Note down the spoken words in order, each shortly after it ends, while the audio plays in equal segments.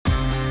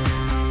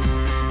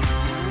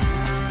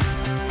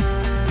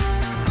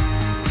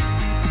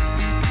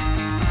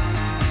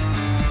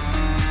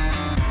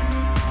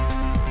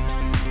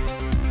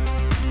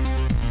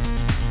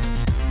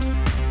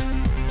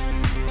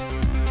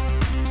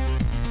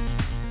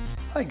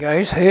Hi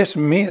guys, hey, it's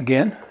me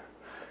again.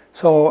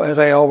 So as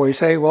I always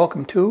say,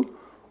 welcome to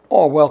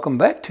or welcome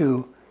back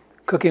to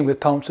Cooking with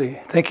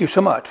Pouncy. Thank you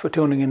so much for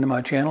tuning into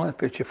my channel.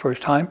 If it's your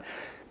first time,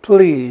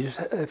 please,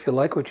 if you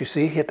like what you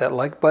see, hit that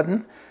like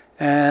button.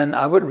 And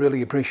I would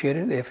really appreciate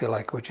it if you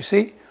like what you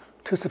see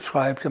to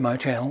subscribe to my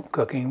channel,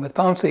 Cooking with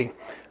Pouncy.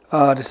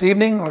 This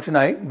evening or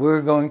tonight, we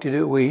are going to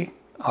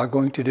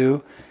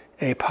do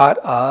a pot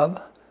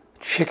of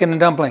chicken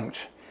and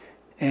dumplings.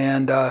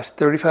 And it's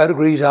 35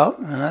 degrees out,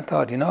 and I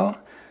thought, you know,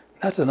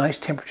 that's a nice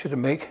temperature to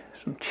make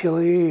some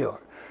chili or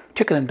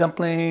chicken and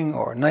dumpling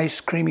or a nice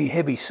creamy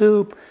heavy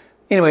soup.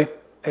 Anyway,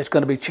 it's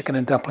going to be chicken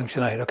and dumplings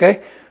tonight,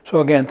 okay?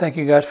 So again, thank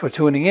you guys for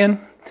tuning in.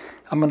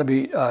 I'm going to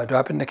be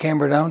dropping the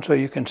camera down so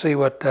you can see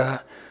what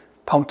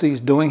Pouncy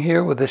is doing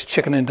here with this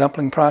chicken and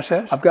dumpling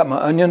process. I've got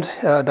my onions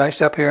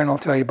diced up here, and I'll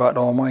tell you about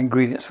all my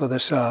ingredients for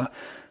this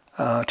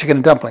chicken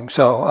and dumpling.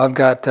 So I've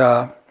got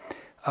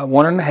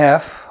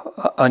 1.5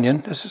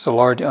 onion. This is a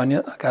large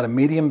onion. I got a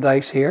medium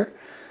dice here.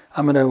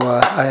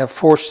 I have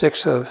 4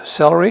 sticks of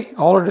celery.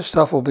 All of this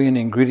stuff will be in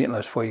the ingredient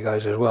list for you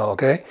guys as well,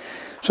 okay?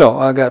 So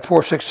I got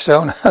 4 sticks of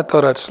celery. I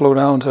thought I'd slow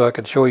down so I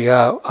could show you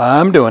how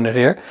I'm doing it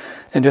here.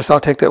 And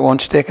I'll take that one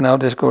stick and I'll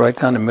just go right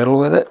down the middle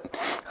with it.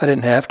 I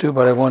didn't have to,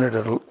 but I wanted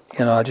to,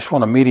 I just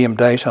want a medium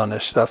dice on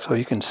this stuff so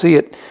you can see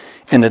it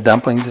in the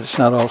dumplings. It's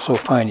not all so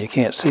fine you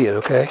can't see it,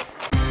 okay?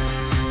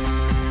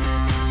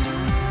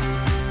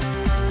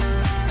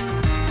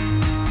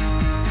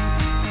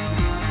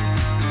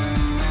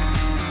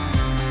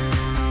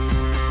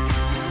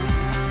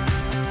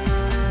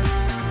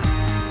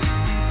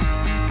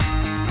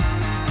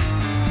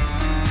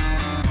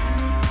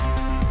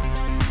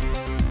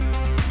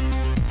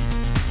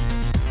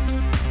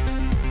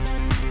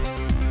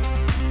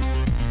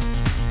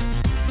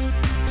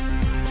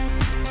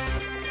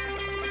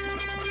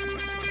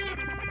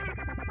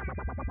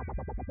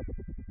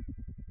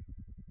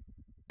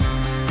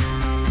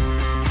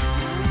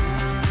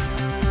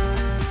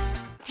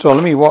 So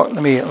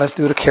let's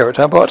do the carrots.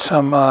 I bought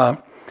some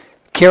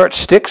carrot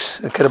sticks.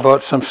 I could have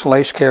bought some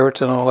sliced carrots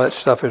and all that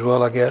stuff as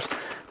well, I guess.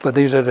 But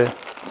these are the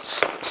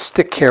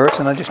stick carrots,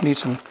 and I just need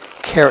some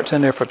carrots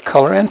in there for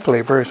color and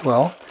flavor as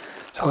well.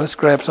 So let's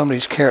grab some of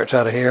these carrots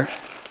out of here.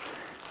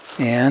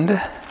 And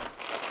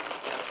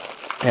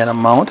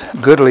an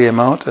goodly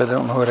amount. I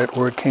don't know where that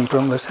word came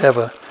from. Let's have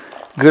a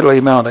goodly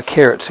amount of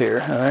carrots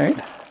here, all right?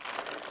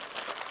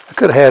 I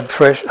could have had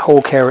fresh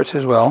whole carrots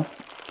as well.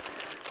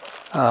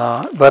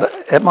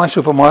 But at my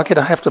supermarket,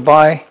 I have to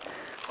buy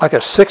like a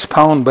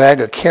 6-pound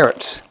bag of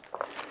carrots.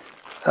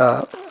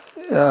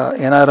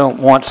 And I don't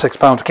want 6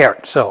 pounds of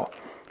carrots. So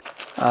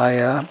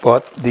I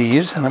bought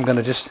these, and I'm going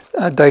to just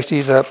dice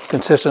these up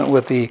consistent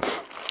with the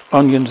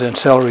onions and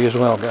celery as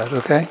well, guys,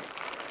 okay?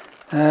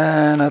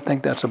 And I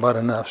think that's about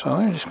enough. So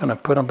I'm just going to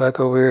put them back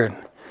over here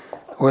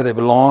where they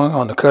belong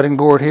on the cutting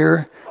board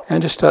here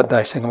and just start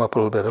dicing them up a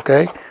little bit,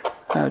 okay?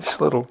 Just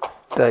a little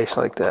dice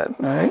like that,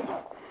 all right?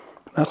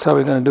 That's how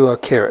we're going to do our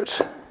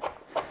carrots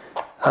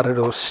out of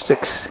those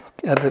sticks,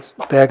 out of this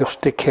bag of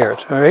stick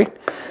carrots, all right?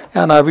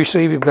 And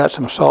obviously we've got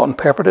some salt and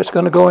pepper that's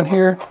going to go in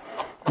here.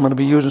 I'm going to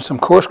be using some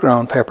coarse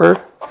ground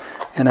pepper,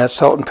 and that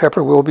salt and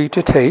pepper will be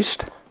to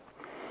taste,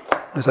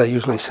 as I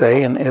usually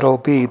say, and it'll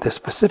be the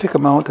specific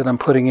amount that I'm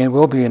putting in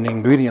will be in the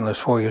ingredient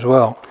list for you as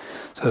well.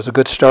 So it's a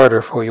good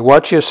starter for you.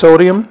 Watch your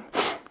sodium.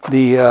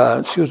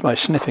 Excuse my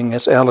sniffing,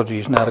 it's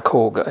allergies, not a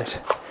cold, guys.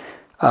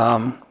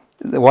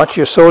 Watch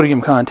your sodium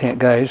content,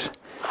 guys.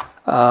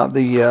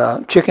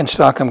 The chicken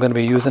stock I'm going to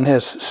be using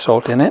has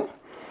salt in it.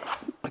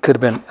 I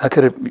could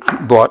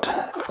have bought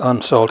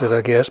unsalted,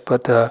 I guess,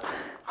 but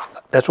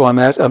that's why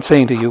I'm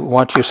saying to you,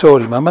 watch your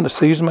sodium. I'm going to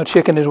season my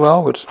chicken as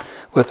well with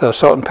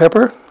salt and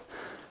pepper.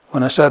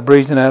 When I start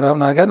braising that up,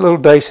 now I got little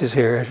dices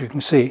here, as you can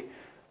see,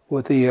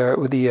 with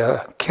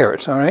the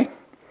carrots. All right,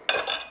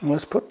 and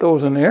let's put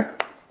those in there,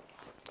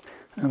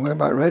 and we're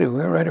about ready.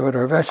 We're ready with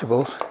our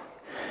vegetables.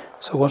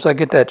 So once I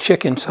get that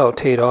chicken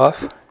sauteed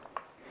off,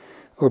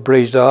 or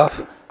braised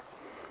off,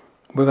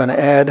 we're going to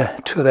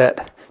add to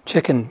that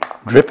chicken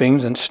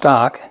drippings and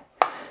stock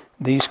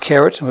these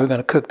carrots, and we're going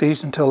to cook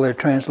these until they're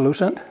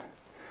translucent.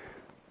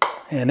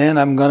 And then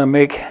I'm going to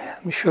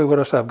let me show you what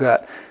else I've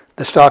got.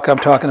 The stock I'm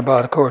talking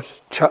about, of course,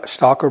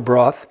 stock or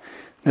broth.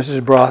 This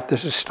is broth,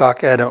 this is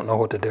stock. I don't know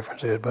what the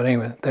difference is, but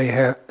anyway, there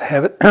you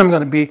have it. I'm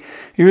going to be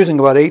using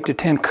about 8 to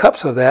 10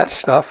 cups of that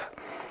stuff.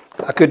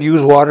 I could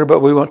use water, but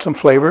we want some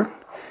flavor.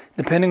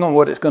 Depending on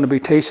what it's going to be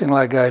tasting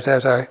like, guys,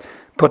 as I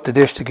put the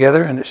dish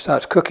together and it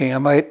starts cooking, I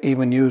might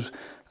even use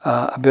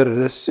a bit of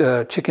this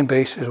chicken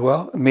base as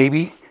well.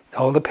 Maybe, it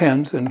all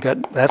depends. And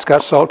that's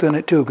got salt in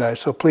it too, guys.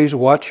 So please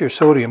watch your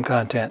sodium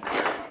content.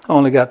 I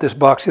only got this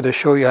box here to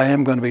show you. I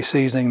am going to be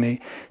seasoning the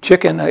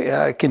chicken.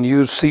 I can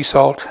use sea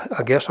salt,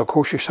 I guess, or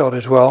kosher salt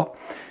as well.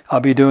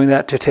 I'll be doing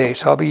that to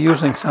taste. I'll be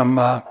using some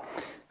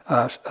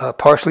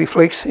parsley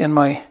flakes in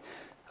my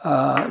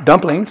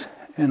dumplings.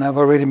 And I've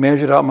already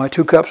measured out my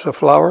 2 cups of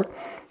flour.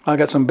 I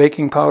got some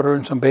baking powder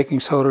and some baking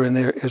soda in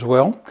there as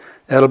well.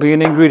 That'll be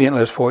an ingredient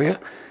list for you.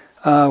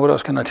 What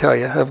else can I tell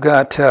you? I've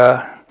got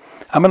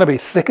I'm going to be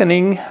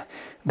thickening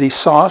the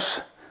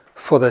sauce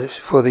for the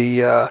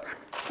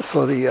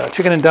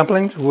chicken and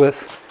dumplings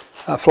with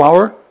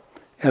flour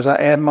as I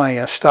add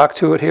my stock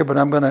to it here. But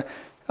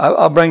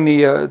I'll bring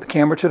the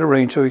camera to the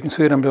range so you can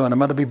see what I'm doing. I'm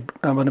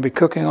going to be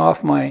cooking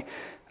off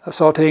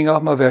sauteing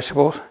off my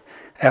vegetables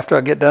after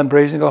I get done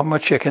braising off my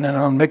chicken, and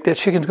I'll make that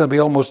chicken's going to be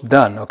almost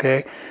done.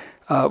 Okay.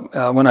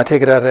 When I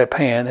take it out of that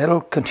pan,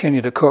 it'll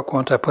continue to cook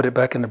once I put it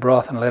back in the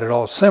broth and let it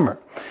all simmer.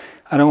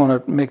 I don't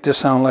want to make this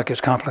sound like it's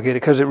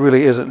complicated because it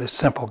really isn't. It's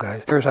simple,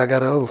 guys. Here's I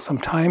got some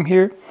thyme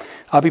here.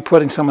 I'll be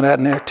putting some of that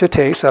in there to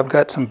taste. I've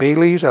got some bay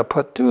leaves. I'll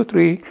put 2 or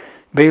 3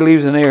 bay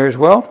leaves in there as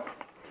well.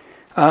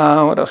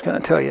 What else can I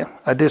tell you?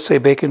 I did say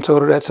baking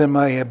soda. That's in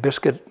my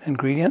biscuit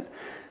ingredient.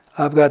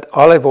 I've got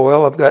olive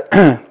oil. I've got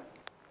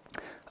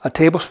a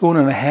tablespoon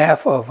and a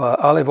half of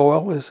olive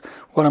oil is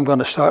what I'm going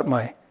to start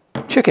my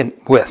chicken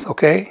with,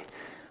 okay?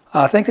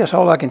 I think that's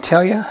all I can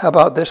tell you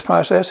about this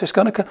process. It's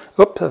going to come,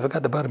 oops, I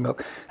forgot the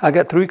buttermilk. I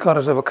got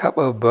 3/4 of a cup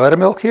of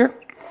buttermilk here.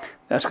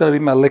 That's going to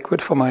be my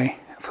liquid for my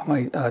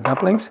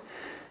dumplings.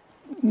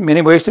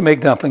 Many ways to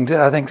make dumplings.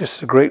 I think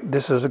this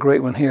is a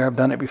great one here. I've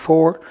done it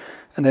before,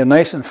 and they're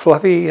nice and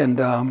fluffy. And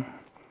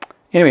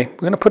anyway, we're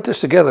going to put this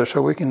together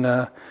so we can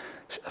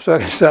so I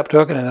can stop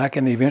talking and I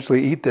can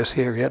eventually eat this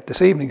here yet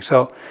this evening.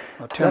 So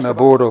I'll turn my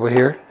board over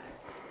here.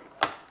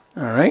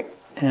 All right.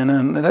 And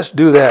then let's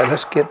do that.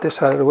 Let's get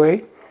this out of the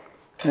way.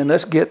 And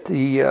let's get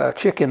the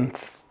chicken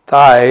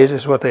thighs,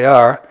 is what they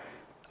are,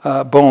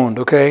 boned,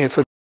 okay? And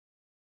for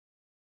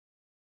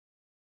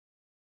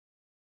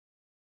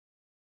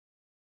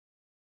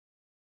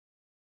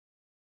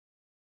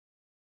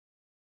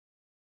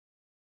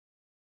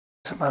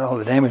that's about all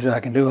the damage that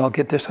I can do. I'll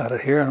get this out of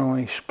here. I don't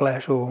want to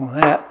splash over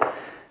on that.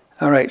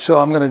 All right, so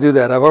I'm going to do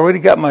that. I've already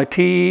got my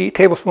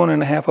tablespoon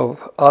and a half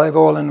of olive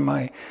oil in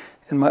my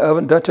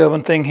oven, Dutch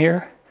oven thing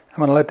here. I'm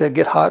going to let that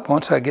get hot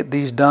once I get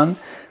these done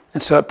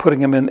and start putting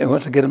them in. And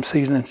once I get them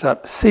seasoned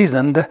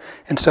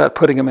and start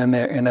putting them in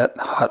there in that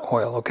hot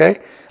oil, okay?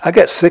 I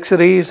got 6 of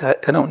these. I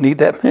don't need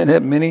that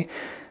many,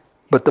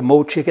 but the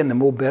more chicken, the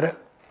more better.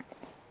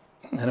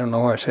 I don't know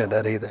why I said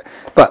that either.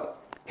 But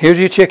here's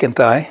your chicken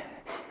thigh.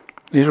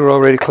 These are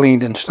already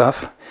cleaned and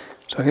stuff.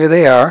 So here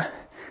they are.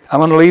 I'm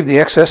going to leave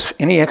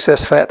any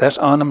excess fat that's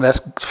on them. That's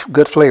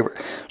good flavor.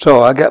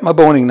 So I got my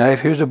boning knife.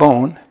 Here's the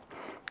bone.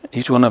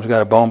 Each one of them's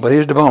got a bone, but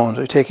here's the bone.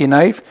 So you take your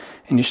knife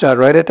and you start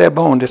right at that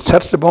bone. Just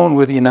touch the bone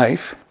with your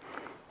knife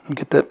and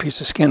get that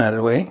piece of skin out of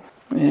the way.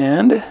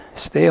 And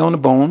stay on the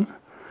bone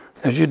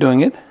as you're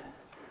doing it.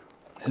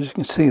 As you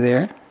can see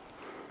there.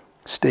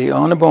 Stay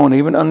on the bone,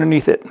 even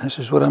underneath it. This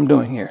is what I'm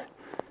doing here.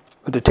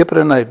 With the tip of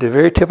the knife, the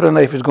very tip of the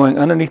knife is going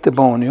underneath the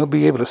bone. You'll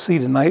be able to see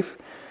the knife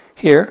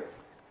here.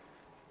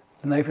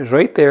 The knife is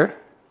right there.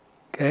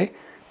 Okay?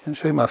 And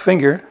show you my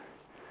finger.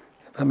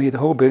 If I made the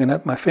hole big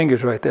enough, my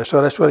finger's right there.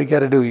 So that's what you got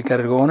to do. You got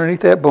to go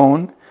underneath that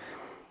bone.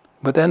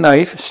 But that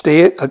knife,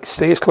 stay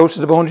as close to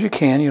the bone as you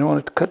can. You don't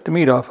want to cut the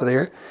meat off of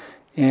there.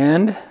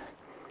 And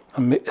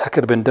I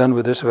could have been done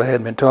with this if I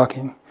hadn't been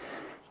talking.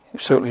 You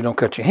certainly don't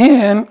cut your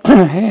hand.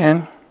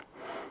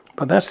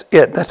 But that's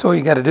it. That's all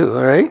you got to do.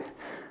 All right.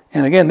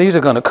 And again, these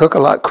are going to cook a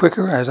lot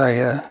quicker as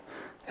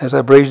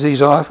I braise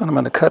these off. And I'm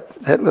going to cut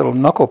that little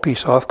knuckle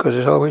piece off because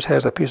it always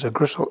has a piece of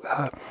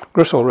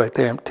gristle right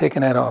there. I'm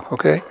taking that off.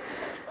 Okay.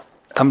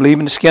 I'm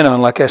leaving the skin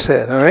on, like I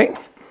said, all right?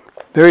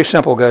 Very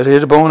simple, guys.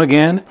 Here's the bone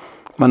again.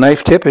 My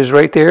knife tip is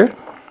right there.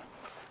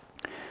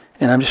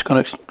 And I'm just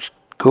going to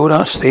go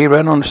down, stay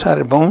right on the side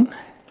of the bone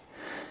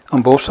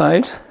on both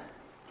sides.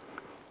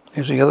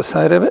 Here's the other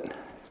side of it.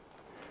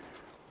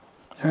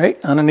 All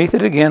right, underneath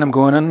it again. I'm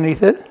going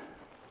underneath it.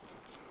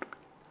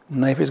 The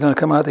knife is going to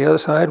come out the other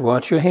side.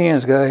 Watch your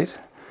hands, guys.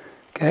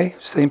 Okay,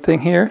 same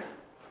thing here.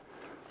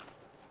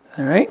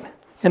 All right.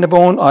 And the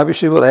bone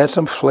obviously will add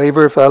some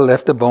flavor if I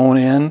left the bone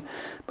in,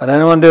 but I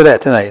don't want to do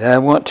that tonight. I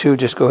want to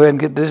just go ahead and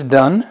get this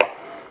done.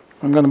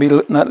 I'm going to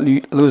be not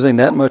losing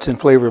that much in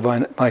flavor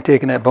by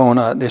taking that bone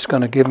out. It's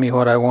going to give me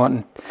what I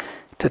want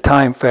to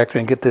time factor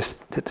and get this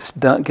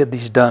done. Get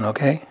these done,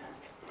 okay?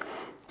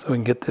 So we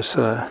can get this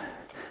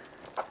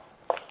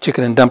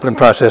chicken and dumpling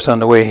process on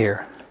the way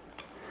here.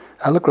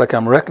 I look like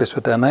I'm reckless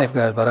with that knife,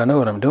 guys, but I know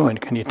what I'm doing.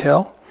 Can you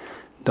tell?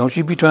 Don't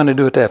you be trying to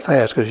do it that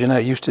fast because you're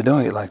not used to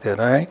doing it like that,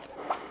 all right?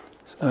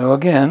 So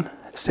again,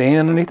 staying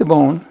underneath the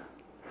bone.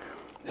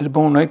 There's a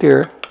bone right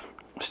there.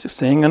 Just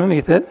staying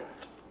underneath it.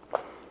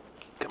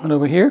 Coming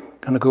over here.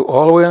 Going to go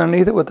all the way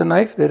underneath it with the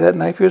knife. There that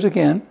knife is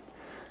again.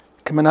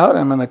 Coming out,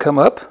 I'm going to come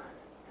up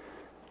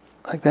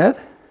like that.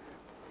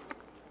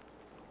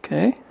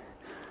 Okay.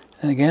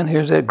 And again,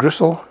 here's that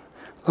little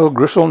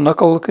gristle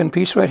knuckle looking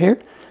piece right here.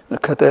 I'm going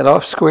to cut that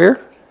off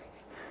square.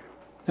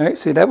 All right,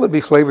 see, that would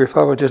be flavor if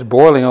I were just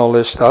boiling all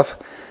this stuff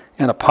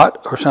in a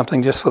pot or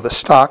something just for the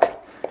stock.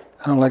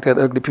 I don't like that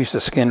ugly piece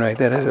of skin right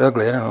there. It's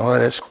ugly. I don't know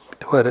why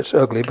it's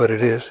ugly, but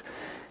it is.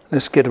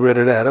 Let's get rid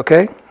of that,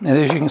 okay? And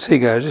as you can see,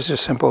 guys, this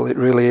is simple. It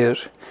really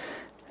is.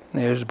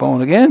 There's the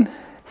bone again.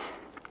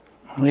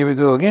 And here we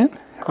go again,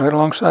 right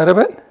alongside of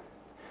it.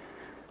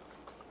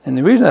 And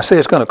the reason I say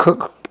it's going to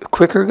cook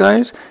quicker,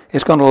 guys,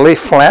 it's going to lay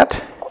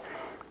flat.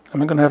 I'm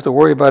not going to have to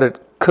worry about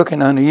it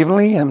cooking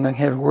unevenly. I'm not going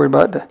to have to worry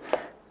about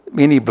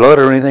any blood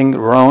or anything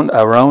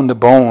around the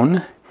bone.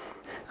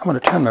 I'm going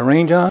to turn my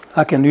range on.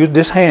 I can use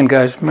this hand,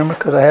 guys, remember,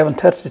 because I haven't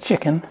touched the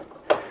chicken.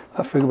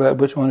 I'll figure out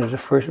which one is the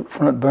first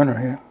front burner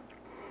here.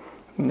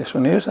 And this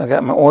one is. I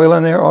got my oil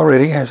in there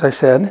already, as I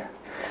said.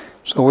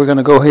 So we're going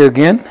to go here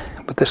again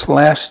with this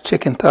last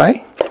chicken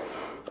thigh.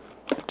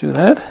 Let's do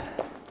that.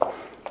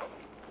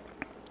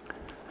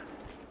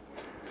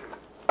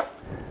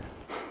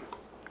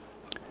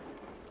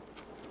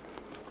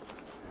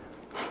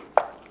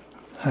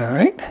 All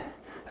right.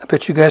 I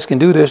bet you guys can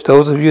do this.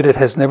 Those of you that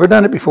has never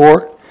done it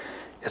before,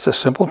 it's a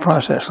simple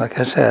process, like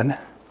I said.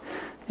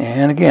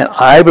 And again,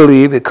 I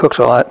believe it cooks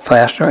a lot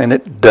faster, and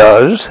it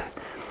does.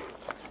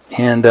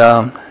 And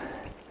I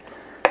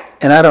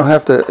don't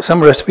have to.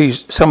 Some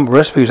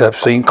recipes I've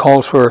seen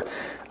calls for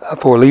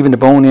leaving the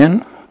bone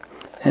in,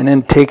 and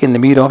then taking the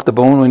meat off the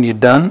bone when you're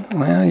done.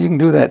 Well, you can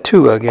do that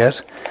too, I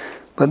guess.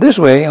 But this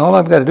way, all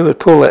I've got to do is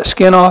pull that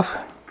skin off,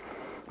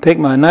 take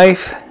my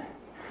knife,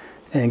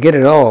 and get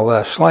it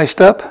all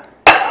sliced up,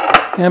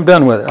 and I'm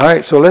done with it. All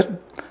right, so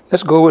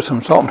let's go with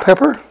some salt and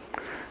pepper.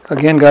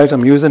 Again, guys,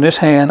 I'm using this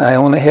hand. I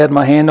only had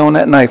my hand on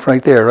that knife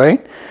right there,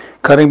 right?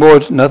 Cutting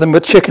boards, nothing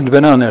but chicken's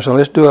been on there. So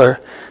let's do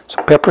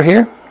some pepper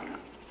here.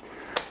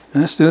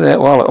 And let's do that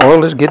while the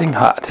oil is getting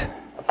hot.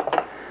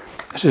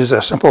 This is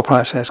a simple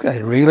process, guys.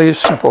 It really is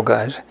simple,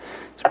 guys.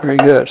 It's very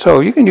good. So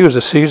you can use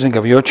the seasoning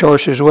of your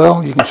choice as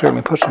well. You can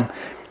certainly put some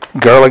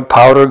garlic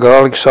powder,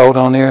 garlic salt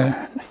on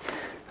there.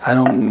 I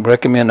don't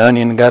recommend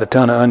onion. Got a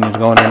ton of onions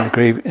going in the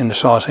gravy, in the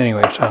sauce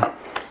anyway. So,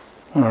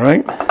 all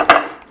right.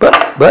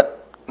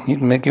 But you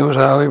can make yours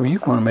however you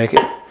want to make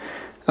it.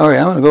 All right,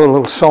 I'm going to go with a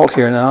little salt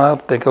here now. I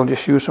think I'll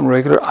just use some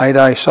regular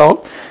iodized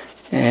salt.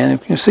 And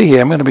if you can see here,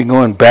 I'm going to be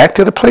going back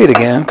to the plate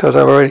again because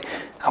I want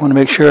to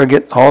make sure I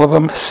get all of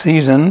them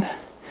seasoned.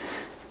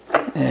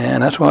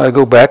 And that's why I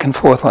go back and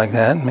forth like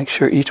that. Make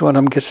sure each one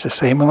of them gets the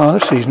same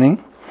amount of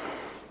seasoning.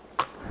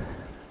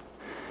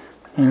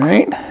 All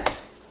right.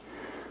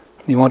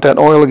 You want that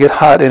oil to get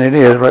hot, and it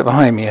is right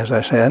behind me, as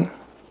I said.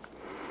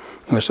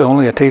 And it's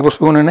only a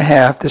tablespoon and a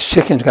half. This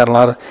chicken's got a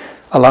lot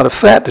of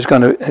fat. It's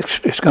going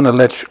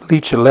to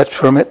leach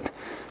from it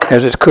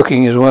as it's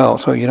cooking as well.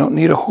 So you don't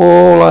need a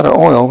whole lot of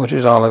oil, which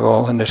is olive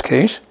oil in this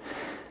case,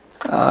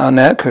 on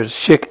that, because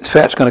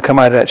fat's going to come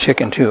out of that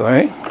chicken too. All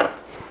right.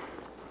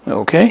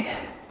 Okay.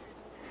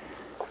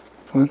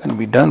 We're going to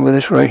be done with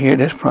this right here.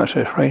 This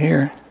process right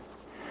here.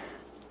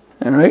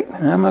 All right.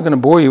 And I'm not going to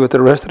bore you with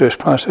the rest of this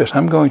process.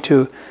 I'm going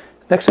to.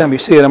 Next time you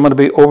see it, I'm going to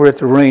be over at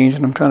the range,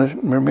 and I'm trying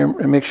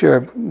to make sure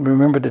I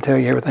remember to tell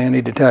you everything I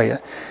need to tell you.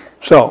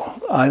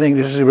 So I think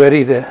this is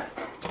ready to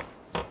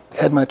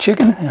add my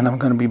chicken, and I'm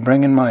going to be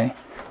bringing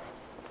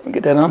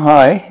get that on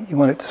high. You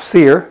want it to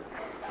sear.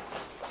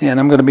 And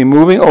I'm going to be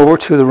moving over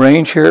to the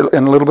range here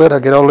in a little bit. I'll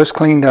get all this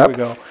cleaned up.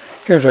 Here we go.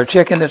 Here's our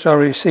chicken that's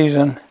already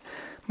seasoned.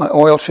 My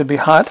oil should be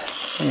hot.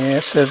 Yeah,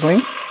 it's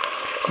sizzling.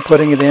 I'm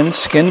putting it in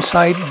skin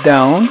side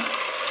down.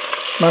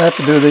 I might have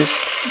to do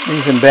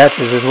these in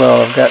batches as well.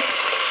 I've got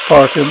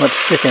far too much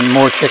chicken,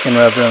 more chicken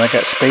rather than I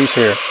got space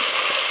here.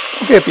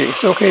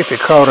 It's okay if you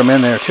crowd them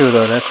in there too,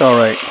 though. That's all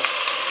right.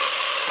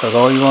 Because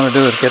all you want to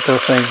do is get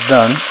those things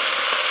done,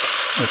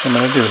 which I'm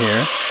going to do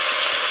here.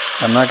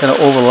 I'm not going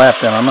to overlap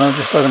them. I'm going to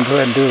just let them go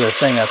ahead and do their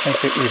thing. I think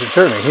that you can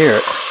certainly hear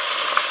it.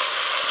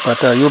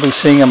 But you'll be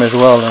seeing them as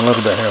well in a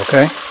little bit here,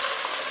 okay?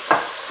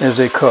 As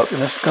they cook.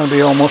 And this is going to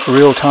be almost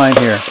real time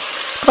here.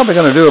 Probably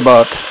going to do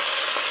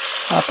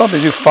I'll probably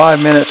do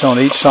 5 minutes on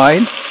each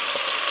side.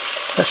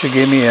 That should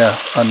give me a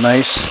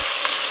nice,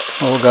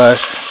 oh gosh,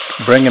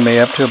 bringing me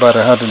up to about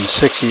 160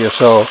 or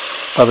so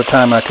by the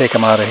time I take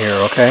them out of here,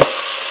 okay?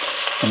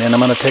 And then I'm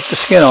going to take the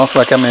skin off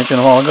like I mentioned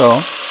a while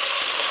ago.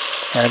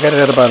 And I got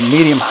it at about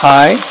medium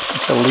high,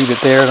 so I'll leave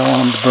it there. I don't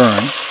want them to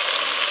burn.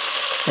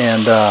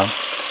 And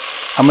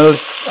I'm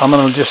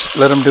going to just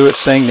let them do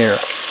its thing there.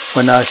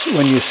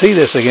 When you see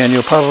this again,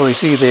 you'll probably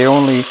see the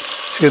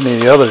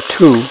other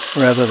two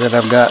rather that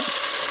I've got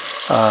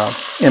on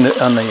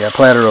the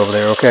platter over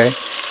there, okay?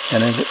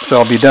 And then, so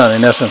I'll be done.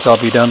 In essence,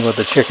 I'll be done with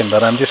the chicken.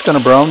 But I'm just going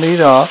to brown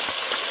these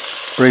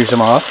off, braise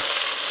them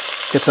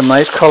off, get some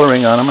nice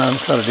coloring on them. I'm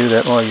trying to do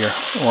that while you're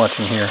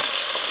watching here.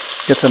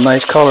 Get some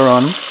nice color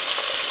on them.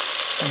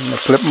 I'm going to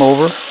flip them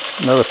over.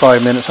 Another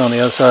 5 minutes on the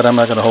other side. I'm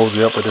not going to hold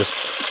you up with this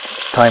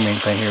timing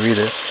thing here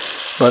either.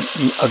 But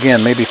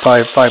again, maybe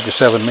 5 to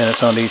 7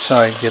 minutes on each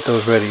side. Get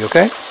those ready,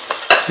 okay?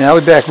 Now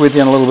I'll be back with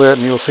you in a little bit,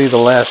 and you'll see the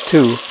last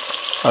two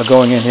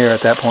going in here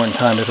at that point in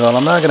time as well.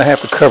 I'm not going to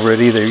have to cover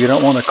it either. You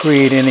don't want to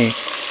create any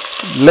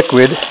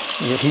liquid.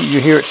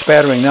 You hear it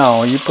spattering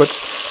now. You put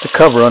the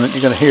cover on it,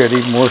 you're going to hear it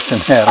even worse than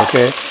that,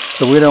 okay?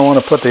 So we don't want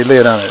to put the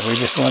lid on it. We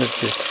just want it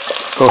to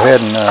go ahead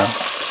and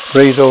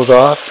braise those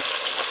off.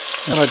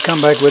 And I'd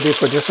come back with you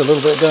for just a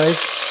little bit, guys.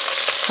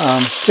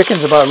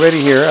 Chicken's about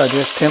ready here. I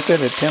just temped it.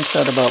 It temps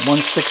at about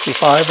 165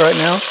 right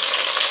now.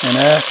 And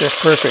that's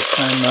just perfect.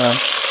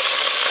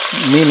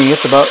 Meaning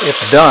it's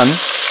done.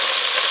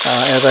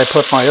 As I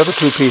put my other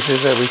two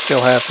pieces that we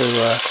still have to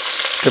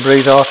to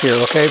braise off here,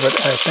 okay? But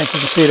I think you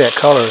can see that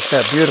color. It's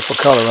got beautiful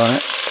color on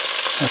it.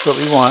 That's what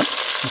we want,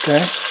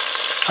 okay?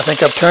 I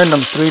think I've turned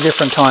them 3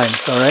 different times,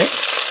 all right?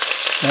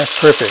 That's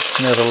perfect.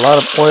 And there's a lot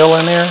of oil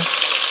in there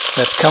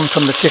that comes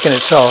from the chicken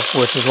itself,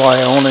 which is why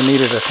I only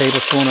needed 1.5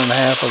 tablespoons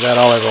of that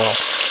olive oil.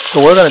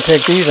 So we're going to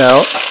take these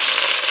out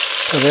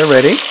so they're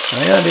ready.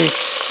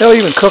 They'll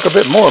even cook a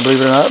bit more,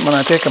 believe it or not. When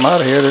I take them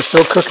out of here, they're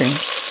still cooking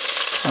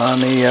on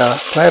the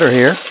platter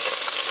here,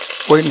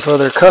 waiting for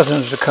their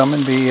cousins to come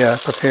and be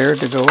prepared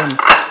to go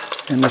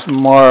in this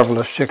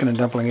marvelous chicken and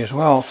dumpling as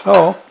well.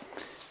 So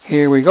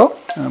here we go.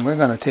 And we're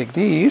going to take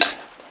these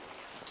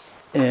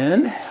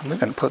and we're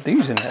going to put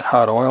these in that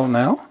hot oil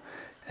now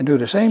and do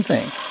the same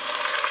thing.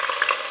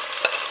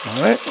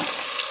 All right.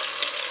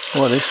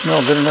 Boy, they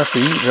smell good enough to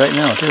eat right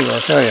now too, I'll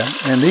tell you.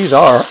 And these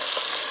are.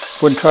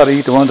 Wouldn't try to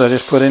eat the ones I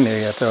just put in there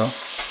yet though.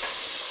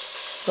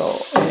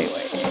 So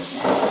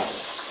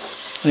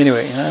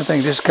anyway, I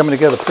think this is coming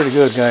together pretty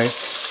good, guys.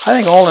 I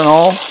think all in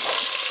all,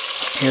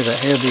 here's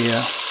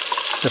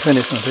the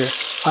finished ones here.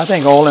 I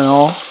think all in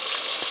all,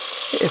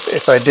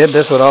 if I did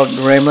this without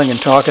rambling and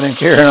talking and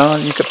carrying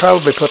on, you could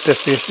probably put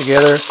this dish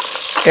together.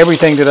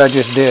 Everything that I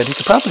just did, you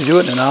could probably do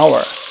it in an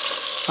hour.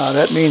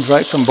 That means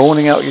right from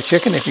boning out your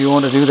chicken if you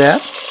want to do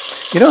that.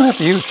 You don't have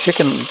to use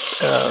chicken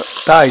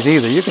thighs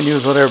either. You can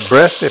use whatever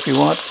breast if you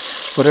want,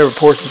 whatever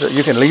portions.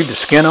 You can leave the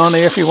skin on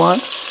there if you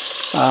want.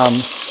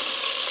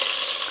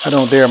 I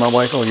don't dare. My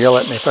wife will yell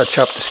at me if I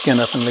chop the skin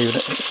up and leave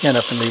it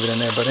in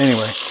there. But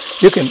anyway,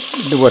 you can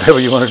do whatever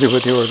you want to do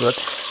with yours. But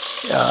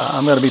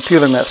I'm going to be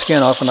peeling that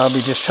skin off, and I'll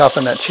be just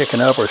chopping that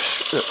chicken up or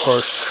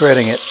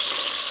shredding it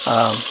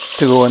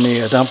to go in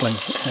the dumpling.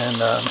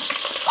 And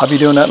I'll be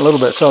doing that in a little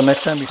bit. So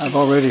next time, I've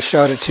already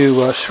started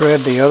to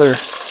shred the other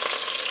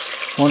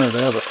one or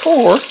the other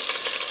 4.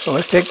 So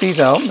let's take these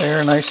out.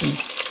 They're nice and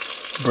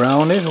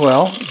brown as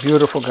well.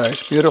 Beautiful,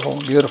 guys.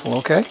 Beautiful, beautiful.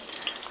 Okay.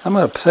 I'm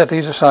going to set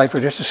these aside for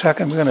just a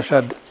second. We're going to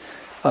start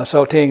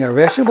sauteing our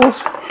vegetables,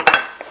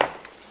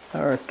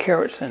 our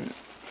carrots and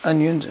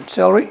onions and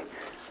celery.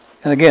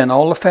 And again,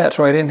 all the fat's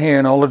right in here,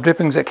 and all the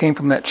drippings that came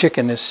from that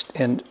chicken is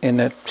in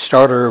that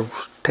starter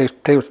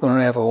tablespoon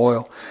and a half of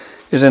oil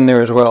is in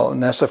there as well,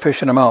 and that's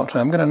sufficient amount. So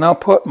I'm going to now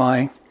put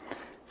my,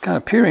 kind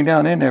of peering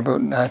down in there,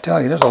 but I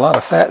tell you, there's a lot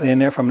of fat in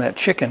there from that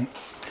chicken.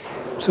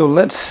 So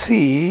let's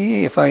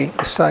see if I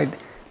decide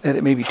that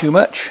it may be too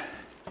much.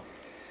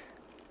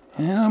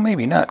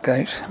 Maybe not,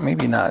 guys.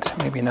 Maybe not.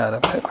 Maybe not.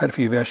 I've got quite a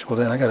few vegetables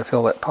in. I got to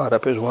fill that pot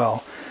up as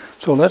well.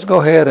 So let's go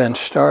ahead and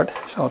start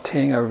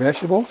sauteing our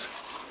vegetables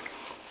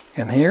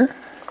in here.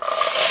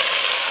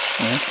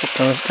 Let's put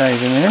those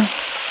guys in there.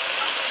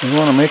 We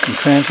want to make them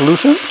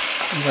translucent,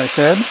 as I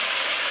said.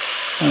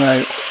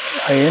 And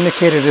I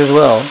indicated as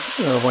well,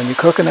 when you're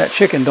cooking that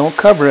chicken, don't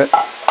cover it.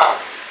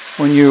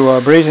 When you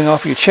are braising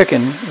off your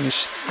chicken,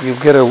 you'll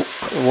get a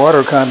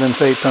water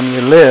condensate from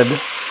your lid,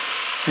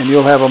 and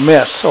you'll have a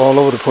mess all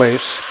over the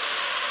place,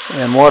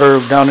 and water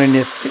down in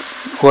it,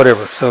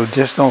 whatever. So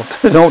just don't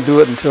do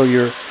it until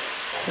your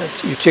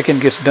chicken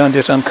gets done.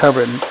 Just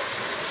uncover it, and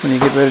when you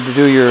get ready to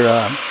do your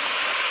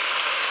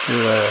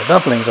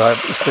dumplings,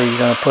 obviously you're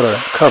going to put a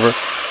cover.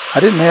 I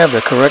didn't have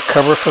the correct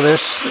cover for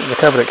this. The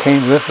cover that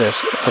came with this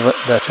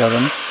Dutch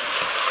oven.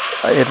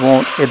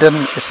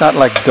 It's not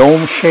like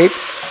dome shape.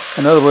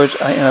 In other words,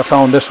 I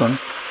found this one,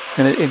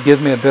 and it gives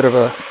me a bit of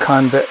a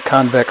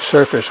convex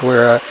surface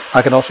where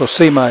I can also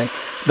see my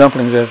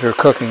dumplings as they're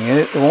cooking. And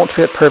it won't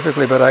fit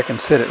perfectly, but I can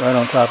sit it right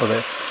on top of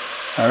it.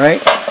 All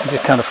right? I'm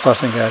just kind of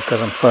fussing, guys,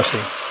 because I'm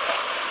fussy.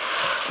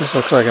 This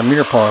looks like a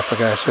mirror paw, for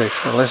God's sake.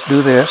 So let's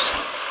do this,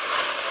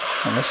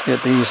 and let's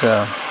get these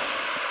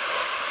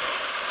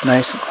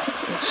nice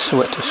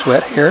sweat to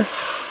sweat here.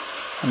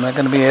 I'm not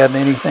going to be adding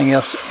anything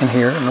else in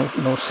here.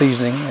 No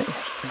seasoning,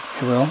 if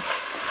you will.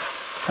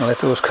 I'll let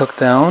those cook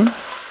down.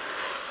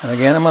 And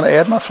again, I'm going to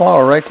add my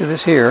flour right to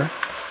this here.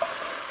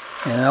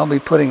 And I'll be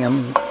putting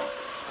them,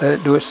 let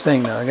it do its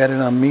thing now. I got it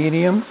on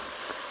medium.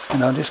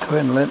 And I'll just go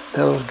ahead and let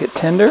those get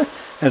tender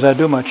as I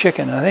do my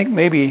chicken. I think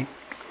maybe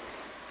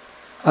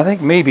I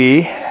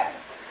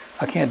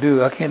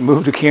can't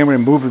move the camera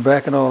and move it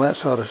back and all that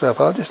sort of stuff.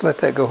 I'll just let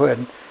that go ahead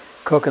and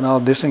cook, and I'll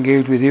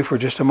disengage with you for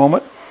just a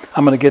moment.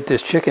 I'm going to get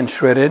this chicken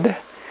shredded.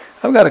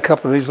 I've got a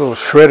couple of these little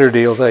shredder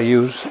deals I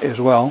use as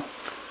well.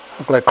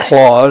 Look like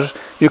claws.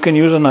 You can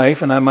use a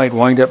knife, and I might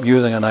wind up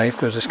using a knife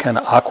because it's kind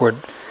of awkward,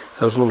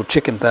 those little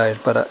chicken thighs.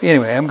 But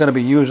anyway, I'm going to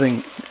be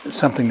using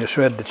something to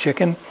shred the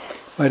chicken.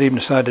 Might even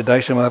decide to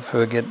dice them up if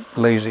I get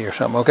lazy or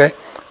something, okay?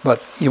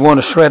 But you want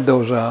to shred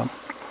those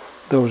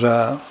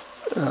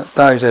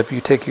thighs after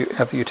you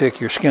take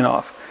your skin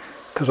off,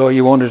 because all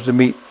you want is the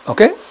meat,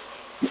 okay?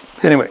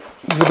 Anyway,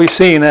 you'll be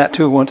seeing that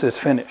too once it's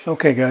finished.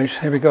 Okay, guys,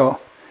 here we go.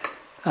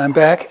 I'm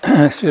back.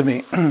 Excuse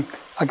me.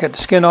 I got the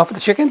skin off of the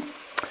chicken,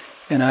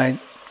 and I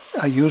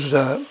use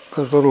those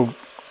little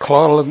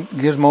claw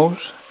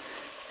gizmos,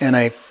 and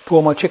I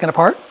pull my chicken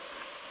apart.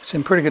 It's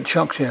in pretty good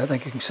chunks here. I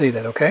think you can see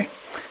that, okay?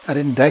 I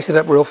didn't dice it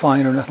up real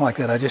fine or nothing like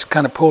that. I just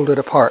kind of pulled it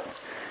apart.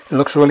 It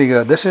looks really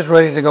good. This is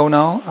ready to go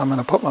now. I'm going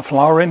to put my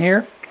flour in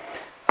here.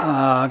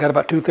 I got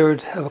about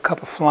 2/3 of a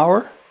cup of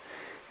flour.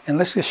 And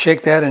let's just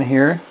shake that in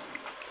here.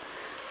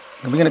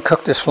 And we're going to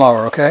cook this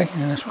flour, okay?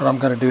 And that's what I'm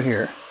going to do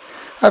here.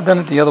 I've done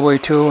it the other way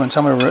too, and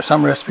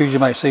some recipes you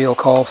might see will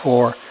call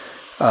for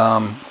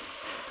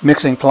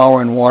mixing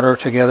flour and water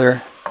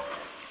together.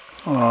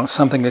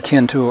 Something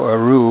akin to a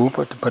roux,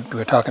 but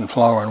we're talking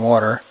flour and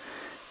water.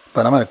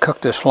 But I'm going to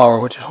cook this flour,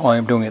 which is why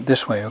I'm doing it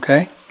this way,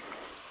 okay?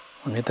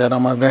 I'll get that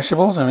on my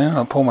vegetables, and then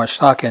I'll pull my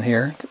stock in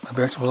here. Get my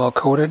vegetables all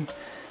coated.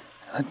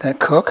 Let that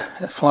cook,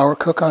 that flour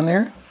cook on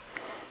there.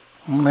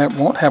 And that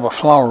won't have a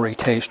floury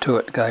taste to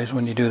it, guys,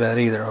 when you do that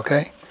either,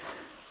 okay?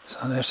 So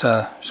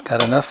it's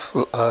got enough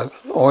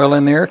oil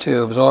in there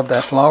to absorb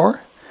that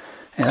flour.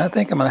 And I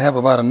think I'm going to have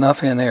about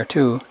enough in there,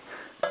 too,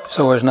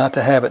 so as not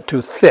to have it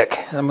too thick.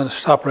 I'm going to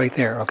stop right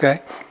there,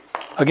 okay?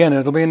 Again,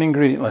 it'll be an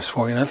ingredient list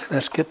for you.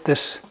 Let's get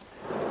this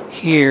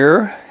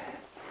here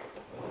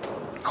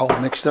all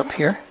mixed up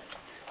here.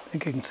 I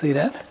think you can see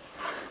that.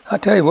 I'll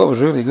tell you what was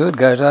really good,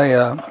 guys.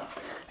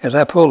 As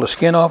I pulled the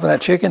skin off of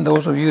that chicken,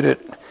 those of you that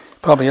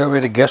probably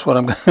already guessed what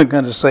I'm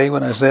going to say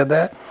when I said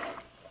that.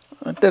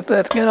 I took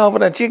that skin off of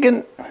that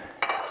chicken.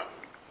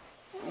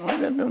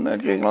 I got doing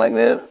that chicken like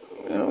that.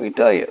 You know, let me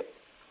tell you.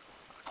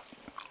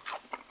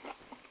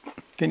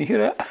 Can you hear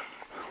that?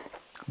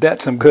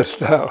 That's some good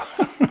stuff.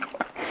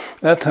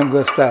 That's some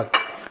good stuff.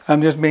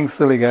 I'm just being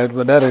silly, guys,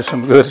 but that is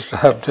some good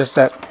stuff. Just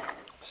that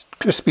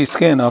crispy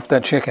skin off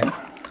that chicken.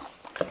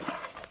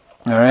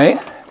 All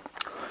right.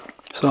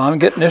 So I'm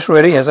getting this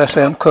ready. As I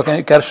said, I'm cooking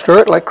it. Got to stir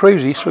it like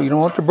crazy so you don't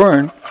want it to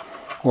burn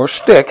or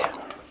stick.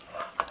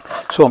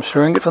 So I'm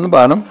stirring it from the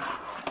bottom.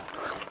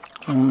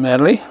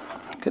 Madly,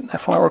 getting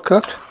that flour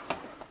cooked.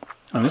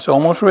 And it's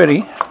almost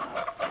ready.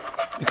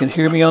 You can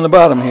hear me on the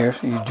bottom here.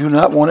 So you do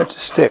not want it to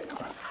stick.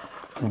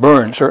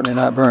 Burn, certainly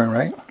not burn,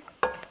 right?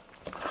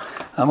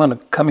 I'm going to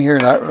come here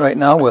right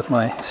now with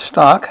my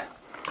stock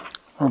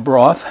or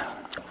broth.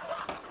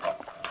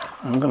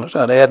 I'm going to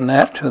start adding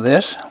that to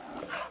this.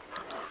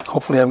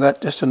 Hopefully I've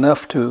got just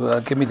enough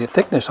to give me the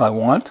thickness I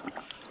want,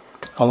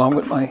 along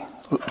with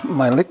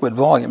my liquid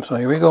volume. So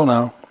here we go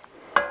now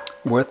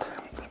with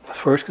the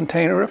first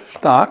container of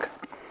stock.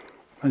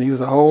 I'm going to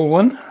use a whole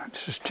one.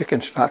 This is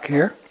chicken stock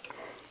here,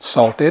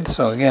 salted.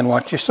 So again,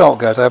 watch your salt,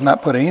 guys. I have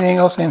not put anything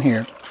else in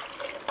here.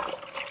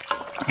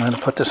 I'm going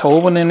to put this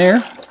whole one in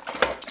there.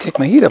 Kick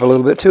my heat up a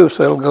little bit too,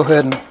 so it'll go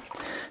ahead and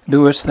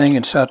do its thing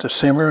and start to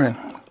simmer and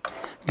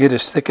get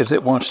as thick as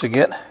it wants to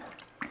get.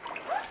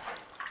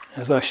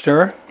 As I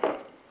stir.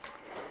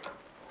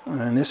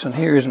 And this one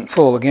here isn't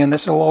full. Again,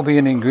 this will all be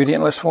an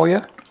ingredient list for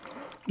you.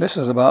 This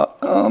is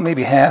about,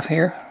 maybe half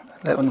here.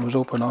 That one was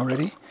open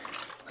already.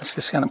 Let's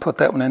just kind of put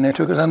that one in there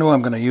too, because I know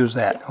I'm going to use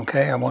that,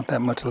 okay? I want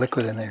that much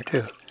liquid in there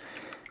too.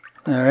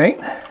 All right.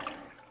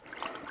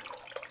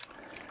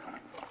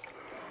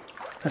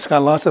 That's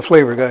got lots of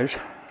flavor, guys.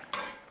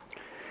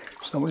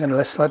 So we're going to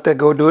let's let that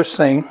go do its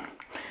thing.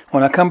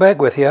 When I come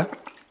back with you,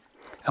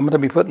 I'm going to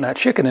be putting that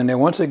chicken in there.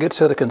 Once it gets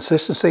to the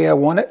consistency I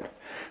want it,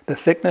 the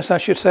thickness I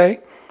should say,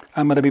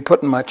 I'm going to be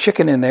putting my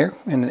chicken in there.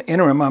 In the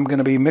interim, I'm going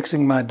to be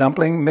mixing my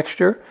dumpling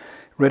mixture,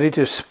 ready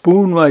to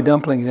spoon my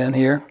dumplings in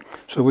here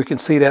so we can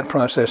see that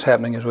process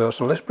happening as well.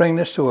 So let's bring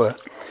this to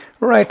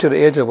right to the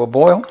edge of a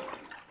boil.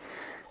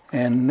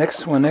 And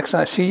when next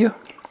I see you,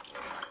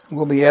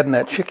 we'll be adding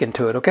that chicken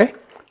to it, okay?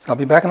 So I'll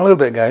be back in a little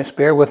bit, guys.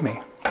 Bear with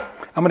me.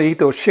 I'm going to eat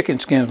those chicken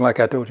skins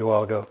like I told you a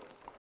while ago.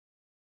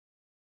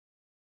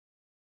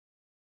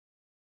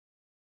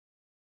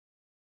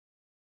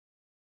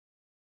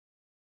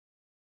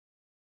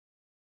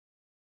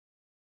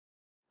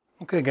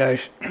 Okay,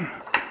 guys.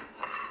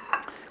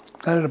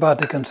 Got it about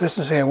the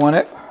consistency I want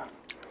it.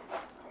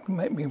 You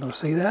might be able to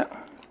see that.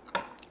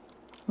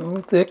 A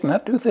little thick,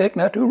 not too thick,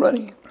 not too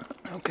runny.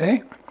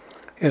 Okay.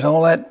 Here's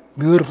all that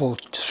beautiful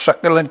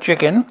succulent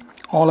chicken.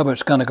 All of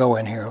it's going to go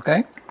in here,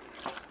 okay?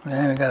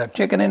 And we got a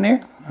chicken in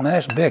there.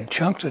 Nice big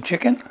chunks of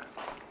chicken.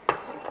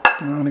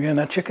 And again,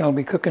 that chicken will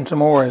be cooking some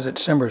more as it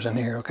simmers in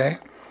here, okay?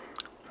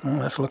 Well,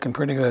 that's looking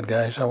pretty good,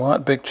 guys. I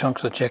want big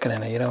chunks of chicken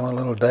in it. You don't want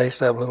little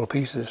diced up little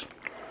pieces.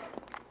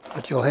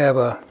 But you'll have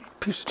a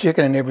piece of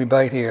chicken in every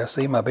bite here.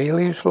 See my bay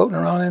leaves floating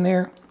around in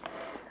there?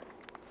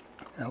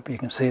 I hope you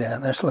can see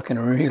that. That's looking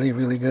really,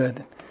 really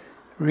good.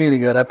 Really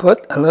good. I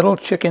put a little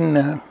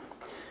chicken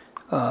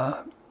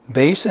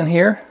base in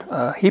here,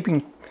 a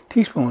heaping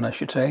teaspoon, I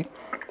should say,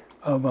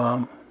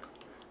 of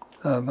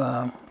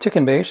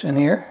chicken base in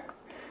here.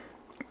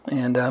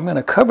 And I'm going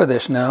to cover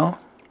this now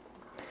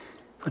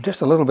for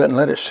just a little bit and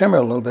let it simmer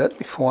a little bit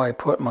before I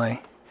put my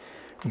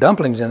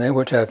dumplings in there,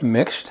 which I've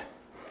mixed.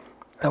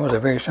 That was a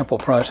very simple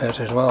process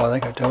as well. I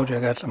think I told you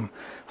I got some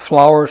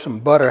flour, some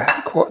butter,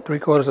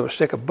 3/4 of a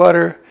stick of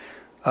butter,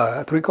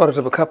 3/4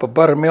 of a cup of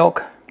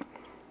buttermilk,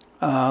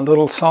 a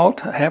little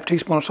salt, a half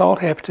teaspoon of salt,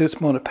 half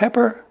teaspoon of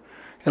pepper.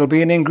 It'll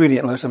be an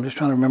ingredient list. I'm just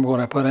trying to remember what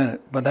I put in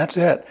it. But that's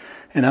it.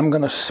 And I'm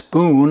going to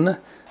spoon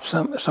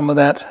some of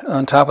that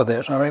on top of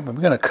this. All right, but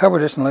we're going to cover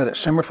this and let it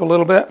simmer for a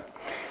little bit.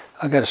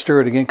 I got to stir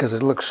it again because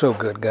it looks so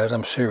good, guys.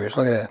 I'm serious.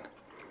 Look at that.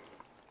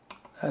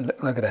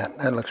 Look at that.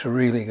 That looks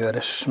really good.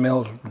 It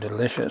smells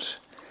delicious.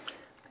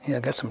 Yeah, I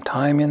got some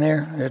thyme in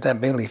there. There's that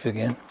bay leaf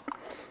again.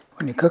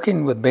 When you're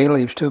cooking with bay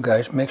leaves too,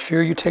 guys, make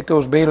sure you take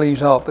those bay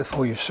leaves out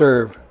before you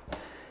serve.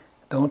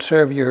 Don't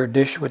serve your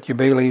dish with your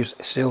bay leaves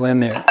still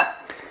in there.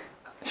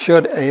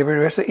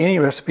 Any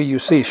recipe you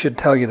see should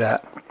tell you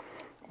that.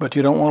 But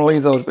you don't want to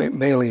leave those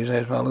bay leaves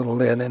as my little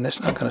lid, and it's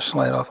not going to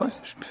slide off.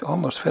 It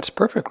almost fits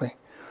perfectly.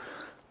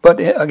 But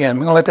again, I'm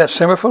going to let that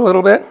simmer for a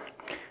little bit,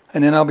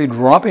 and then I'll be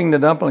dropping the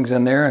dumplings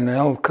in there, and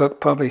they'll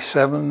cook probably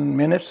 7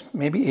 minutes,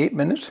 maybe 8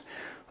 minutes,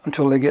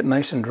 until they get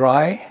nice and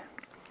dry.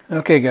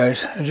 Okay,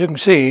 guys, as you can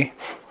see,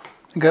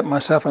 I got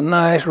myself a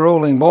nice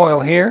rolling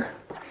boil here.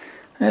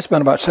 It's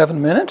been about 7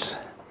 minutes,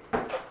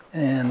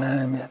 and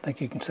I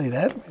think you can see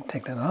that.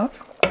 Take that off.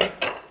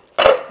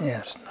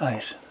 Yes,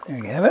 nice. There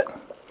you have it.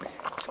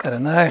 It's got a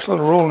nice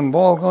little rolling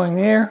boil going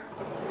there.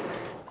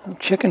 The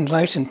chicken's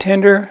nice and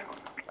tender.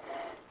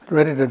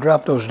 Ready to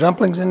drop those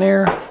dumplings in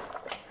there.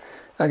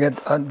 I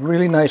got a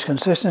really nice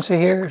consistency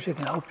here, as you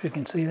can hope you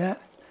can see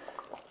that.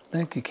 I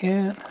think you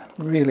can.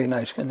 Really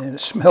nice, and it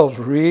smells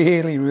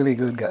really, really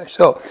good, guys.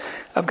 So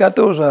I've got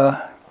those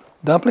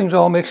dumplings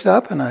all mixed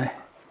up, and I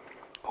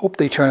hope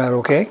they turn out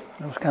okay.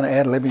 I was kind of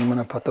ad-libbing when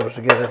I put those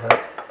together,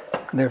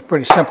 but they're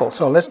pretty simple.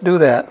 So let's do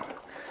that.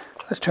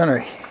 Let's turn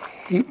our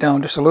heat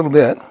down just a little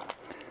bit.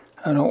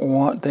 I don't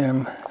want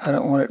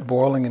it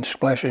boiling and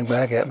splashing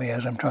back at me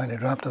as I'm trying to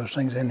drop those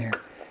things in here.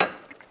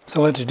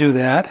 So let's do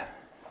that.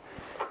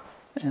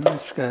 And I'm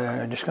just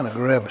going to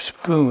grab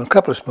a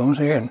couple of spoons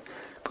here, and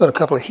put a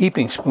couple of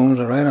heaping spoons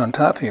right on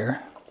top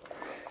here.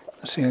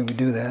 Let's see how we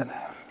do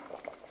that.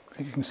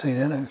 You can see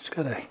that. It's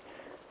got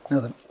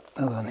another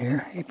one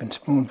here, heaping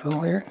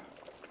spoonful here.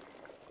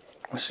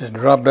 Let's just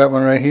drop that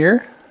one right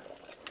here.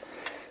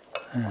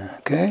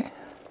 Okay.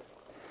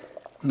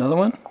 Another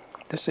one.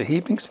 Just a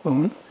heaping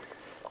spoon.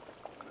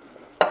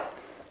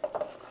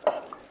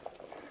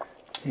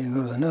 Here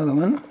goes another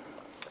one.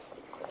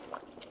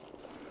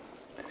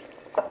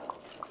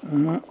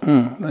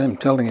 I'm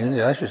telling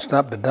you, I should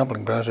stop the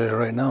dumpling process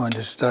right now and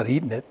just start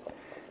eating it.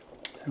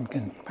 We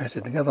can press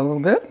it together a little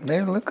bit.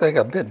 They look like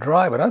a bit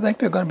dry, but I think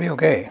they're going to be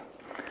okay.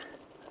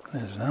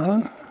 There's another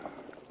one.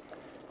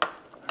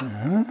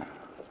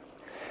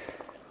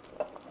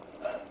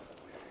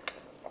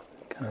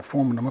 Kind of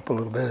forming them up a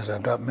little bit as I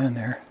drop them in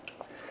there.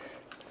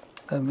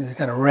 They're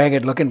kind of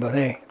ragged looking, but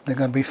hey, they're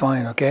going to be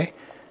fine, okay?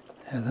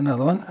 There's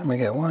another one. I'm going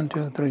to get 1,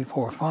 2, 3,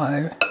 4,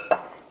 5. I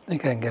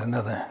think I can get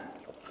another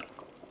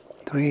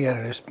 3 out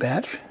of this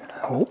batch,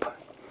 I hope.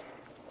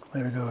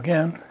 There we go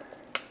again.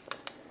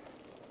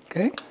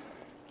 Okay.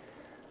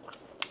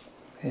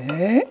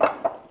 Okay.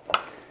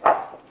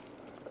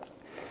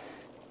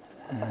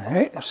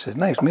 Alright, it's a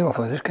nice meal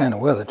for this kind of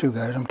weather too,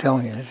 guys. I'm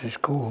telling you, this is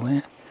cool,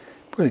 man.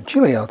 Pretty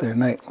chilly out there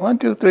tonight. 1,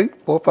 2, 3,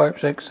 4, 5,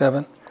 6,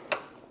 7.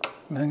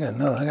 I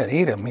got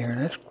 8 of them here.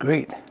 That's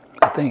great,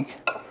 I think.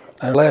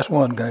 Our last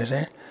one, guys,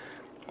 there.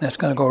 That's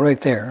going to go right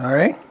there,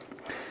 alright?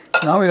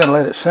 Now we're going to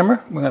let it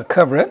simmer. We're going to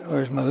cover it.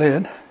 Where's my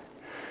lid?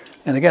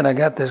 And again, I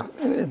got this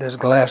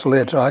glass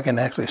lid so I can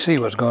actually see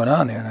what's going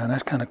on here. Now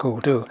that's kind of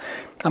cool too.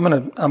 I'm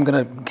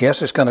gonna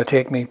guess it's gonna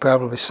take me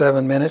probably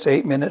 7 minutes,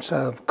 8 minutes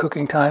of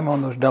cooking time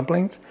on those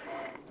dumplings.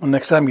 And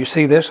next time you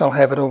see this, I'll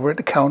have it over at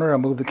the counter. I'll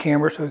move the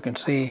camera so you can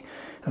see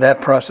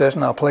that process,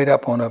 and I'll plate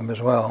up one of them as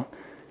well.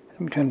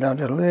 Let me turn it down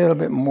just a little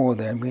bit more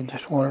there. We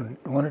just want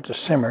it to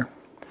simmer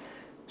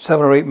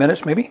 7 or 8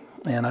 minutes maybe,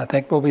 and I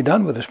think we'll be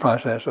done with this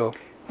process. So,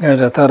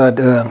 guys, I thought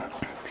I'd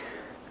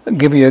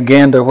give you a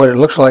gander of what it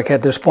looks like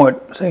at this point.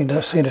 See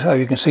how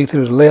you can see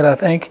through the lid, I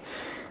think.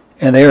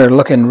 And they are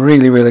looking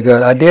really, really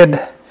good.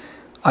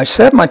 I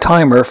set my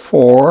timer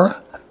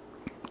for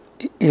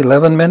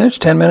 11 minutes,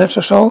 10 minutes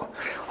or so.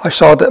 I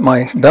saw that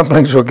my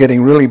dumplings were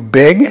getting really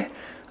big.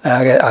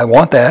 I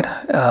want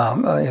that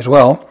as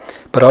well.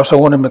 But I also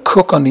want them to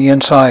cook on the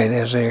inside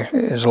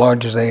as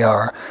large as they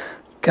are.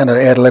 Kind of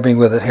ad-libbing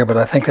with it here, but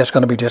I think that's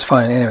going to be just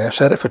fine. Anyway, I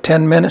set it for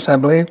 10 minutes, I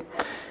believe.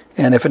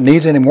 And if it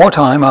needs any more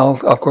time, I'll,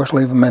 of course,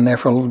 leave them in there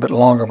for a little bit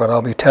longer, but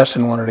I'll be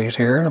testing one of these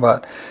here in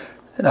about,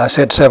 I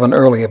said 7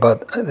 earlier,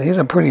 but these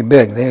are pretty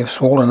big. They've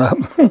swollen up,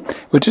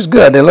 which is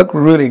good. They look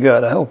really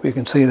good. I hope you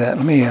can see that.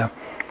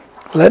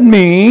 Let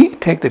me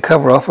take the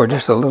cover off for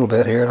just a little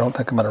bit here. I don't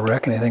think I'm going to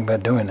wreck anything by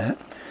doing that.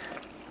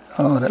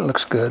 Oh, that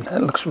looks good.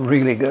 That looks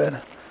really good.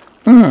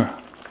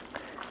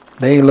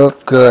 They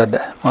look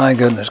good. My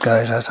goodness,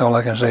 guys. That's all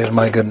I can say is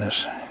my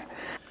goodness.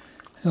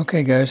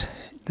 Okay, guys.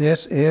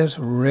 This is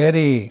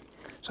ready.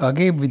 So I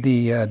gave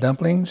the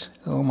dumplings,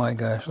 oh my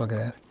gosh, look at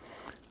that.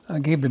 I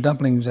gave the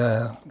dumplings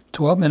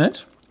 12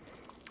 minutes.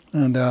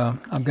 And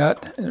I've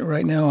got,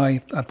 right now I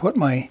put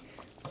my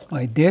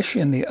dish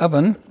in the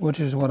oven, which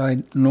is what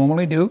I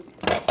normally do.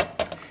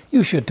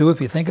 You should too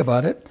if you think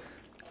about it.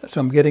 So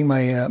I'm getting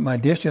my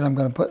dish that I'm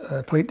going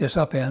to plate this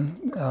up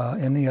in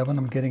the oven.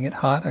 I'm getting it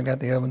hot. I got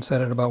the oven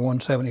set at about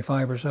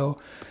 175 or so.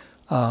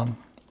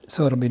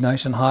 So it'll be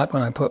nice and hot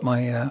when I put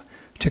my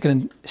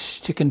chicken,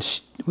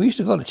 we used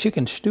to call it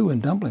chicken stew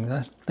and dumplings.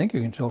 I think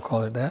you can still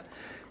call it that.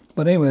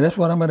 But anyway, that's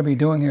what I'm going to be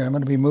doing here. I'm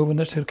going to be moving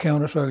this to the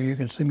counter so you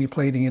can see me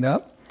plating it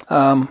up.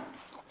 We're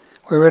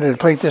ready to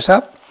plate this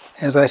up,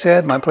 As I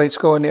said, my plates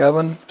go in the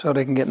oven so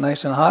they can get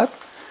nice and hot.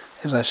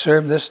 As I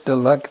serve this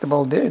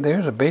delectable dish,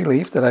 there's a bay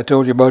leaf that I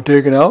told you about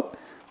taking out.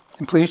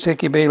 And please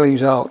take your bay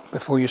leaves out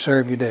before you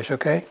serve your dish,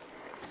 okay?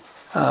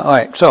 All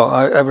right, so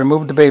I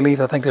removed the bay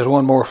leaf. I think there's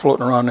one more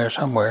floating around there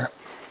somewhere.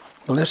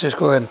 Well, let's just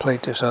go ahead and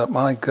plate this up.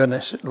 My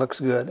goodness, it looks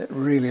good. It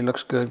really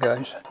looks good,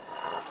 guys.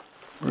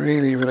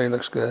 Really, really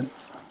looks good.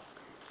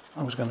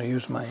 I was going to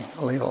use my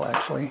ladle,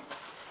 actually.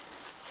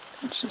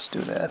 Let's just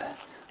do that.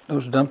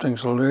 Those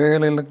dumplings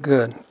really look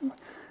good.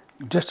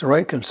 Just the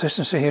right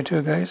consistency here,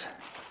 too, guys.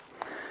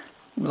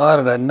 A lot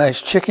of that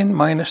nice chicken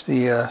minus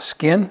the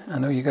skin. I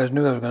know you guys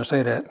knew I was going to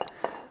say that.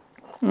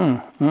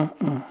 All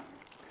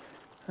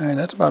right,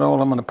 that's about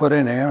all I'm going to put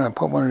in there. I'm going to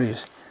put one of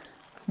these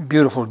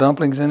beautiful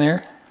dumplings in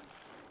there.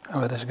 How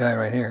about this guy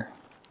right here?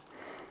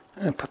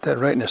 And put that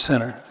right in the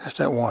center. Just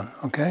that one,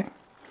 okay?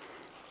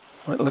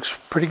 Well, it looks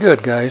pretty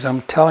good, guys.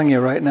 I'm telling you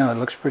right now, it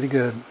looks pretty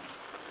good.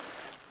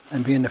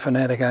 And being the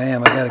fanatic I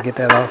am, I got to get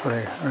that off of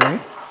there, all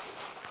right?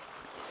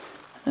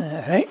 All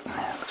right,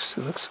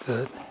 looks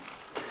good.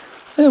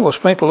 And we'll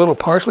sprinkle a little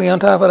parsley on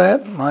top of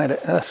that.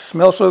 That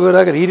smells so good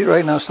I could eat it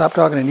right now. Stop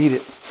talking and eat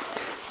it.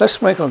 Let's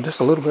sprinkle just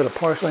a little bit of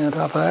parsley on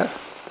top of that.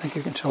 I think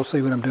you can still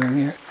see what I'm doing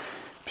here.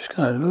 Just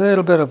got a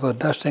little bit of a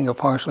dusting of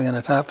parsley on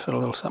the top, so a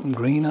little something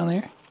green on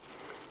there.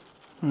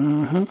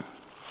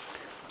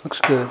 Looks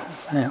good.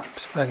 Now, see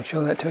if I can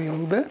show that to you a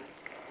little bit.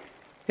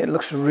 It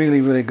looks really,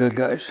 really good,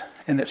 guys.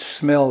 And it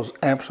smells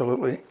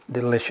absolutely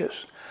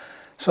delicious.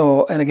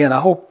 So, and again, I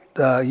hope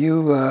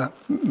you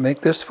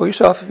make this for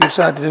yourself if you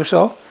decide to do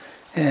so.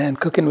 And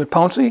Cooking with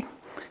Pouncy.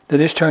 The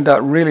dish turned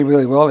out really,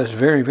 really well. It's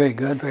very, very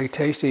good, very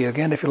tasty.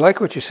 Again, if you like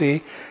what you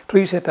see,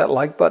 please hit that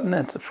like button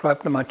and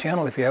subscribe to my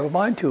channel if you have a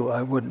mind to.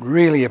 I would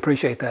really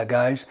appreciate that,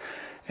 guys.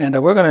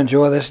 And we're going to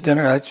enjoy this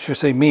dinner. I should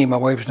say me. My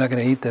wife's not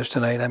going to eat this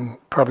tonight. I'm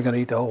probably going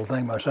to eat the whole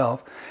thing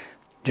myself.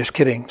 Just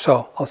kidding.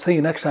 So I'll see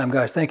you next time,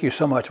 guys. Thank you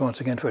so much once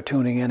again for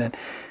tuning in.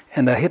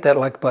 And hit that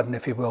like button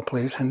if you will,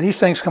 please. And these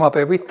things come up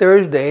every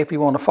Thursday if you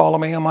want to follow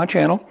me on my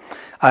channel.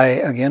 I,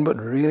 again,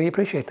 would really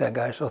appreciate that,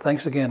 guys. So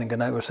thanks again and good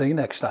night. We'll see you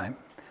next time.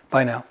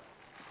 Bye now.